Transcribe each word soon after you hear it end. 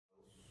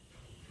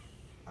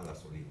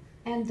gasolina.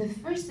 And the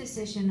first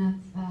decision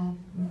of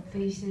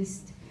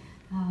fascist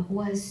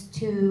was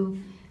to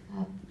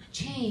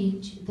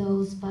change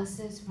those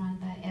buses run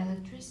by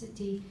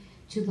electricity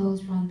to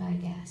those run by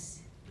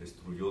gas.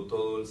 Destruyó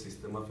todo el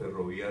sistema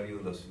ferroviario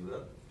de la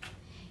ciudad.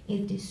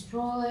 It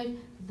destroyed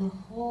the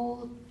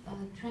whole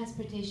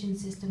transportation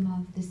system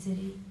of the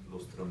city.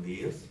 Los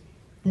tranvías.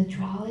 The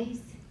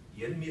trolleys.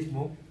 Y él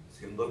mismo,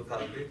 siendo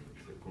alcalde,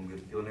 se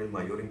convirtió en el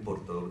mayor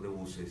importador de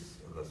buses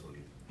a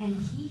gasolina. And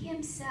he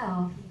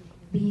himself,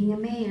 being a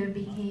mayor,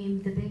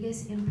 became the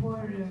biggest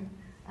importer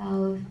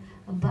of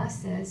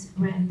buses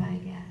ran by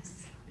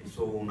gas.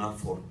 Hizo una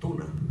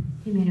fortuna.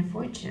 He made a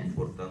fortune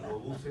Importando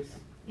buses.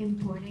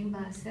 importing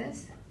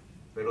buses.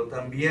 Pero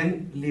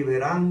también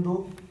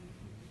liberando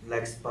la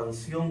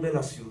expansión de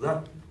la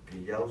ciudad,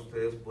 que ya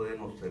ustedes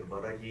pueden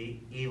observar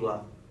allí,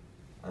 iba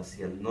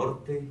hacia el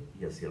norte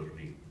y hacia el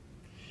río.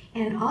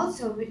 And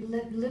also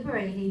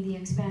liberating the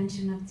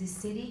expansion of the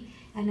city.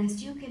 And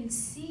as you can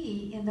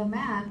see in the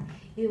map,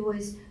 it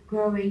was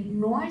growing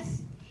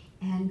north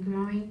and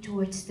growing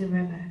towards the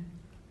river.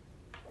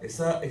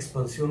 Esa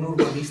expansión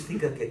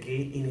urbanística que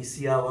aquí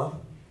iniciaba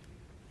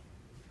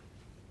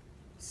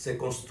se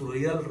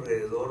construía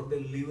alrededor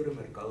del libre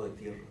mercado de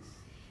tierras.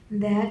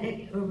 That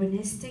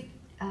urbanistic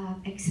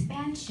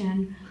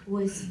expansion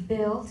was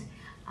built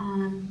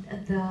on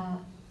the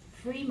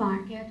free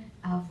market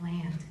of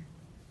land.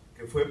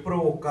 Que fue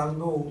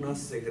provocando una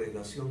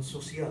segregación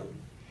social.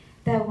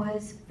 That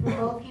was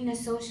provoking a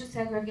social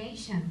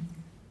segregation.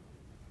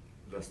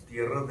 Las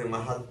tierras de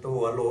más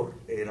alto valor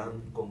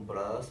eran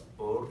compradas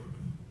por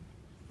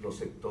los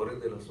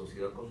sectores de la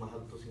sociedad con más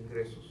altos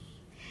ingresos.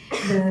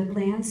 The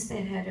lands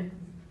that had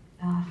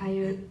a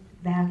higher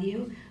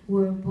value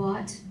were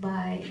bought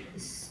by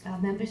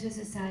members of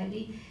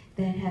society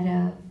that had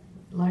a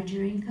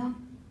larger income.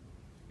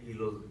 Y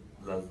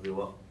las de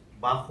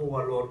bajo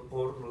valor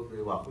por los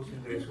de bajos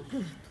ingresos.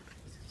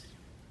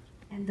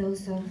 And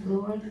those of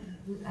lower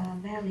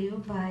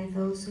value by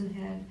those who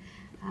had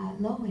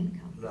low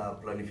income. La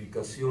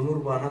planificación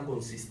urbana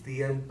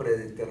consistía en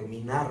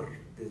predeterminar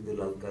desde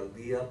la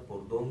alcaldía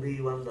por dónde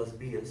iban las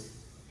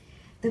vías.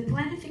 The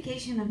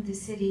planification of the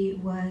city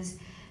was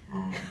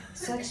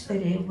such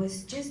that it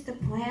was just the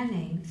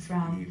planning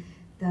from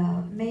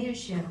the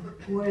mayorship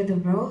where the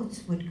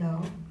roads would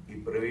go. Y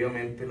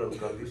previamente el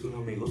alcalde y sus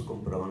amigos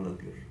compraban la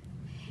tierra.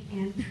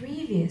 And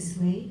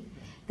previously,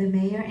 the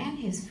mayor and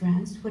his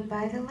friends would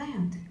buy the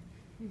land.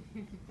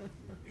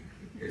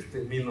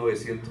 Este es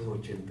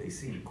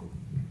 1985.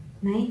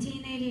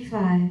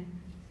 1985.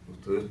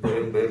 Ustedes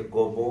pueden ver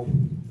cómo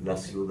la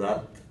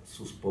ciudad,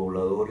 sus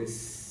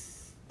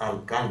pobladores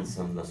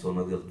alcanzan las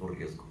zonas de alto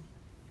riesgo.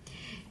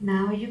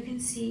 Now you can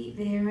see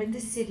there in the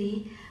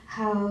city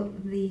how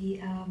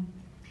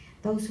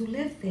those who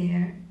live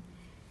there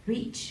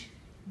reach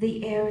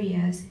the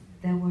areas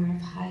that were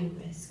of high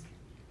risk.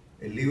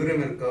 El libre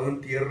mercado en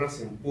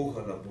tierras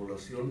empuja a la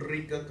población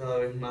rica cada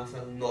vez más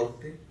al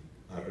norte,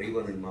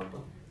 arriba en el mapa.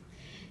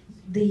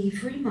 The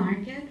free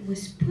market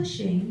was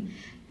pushing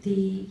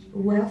the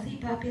wealthy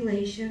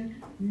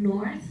population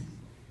north.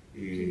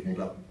 Y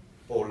la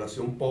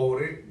población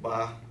pobre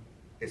va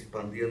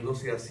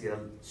expandiéndose hacia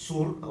el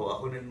sur,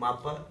 abajo en el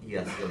mapa, y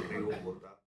hacia el río Bogotá.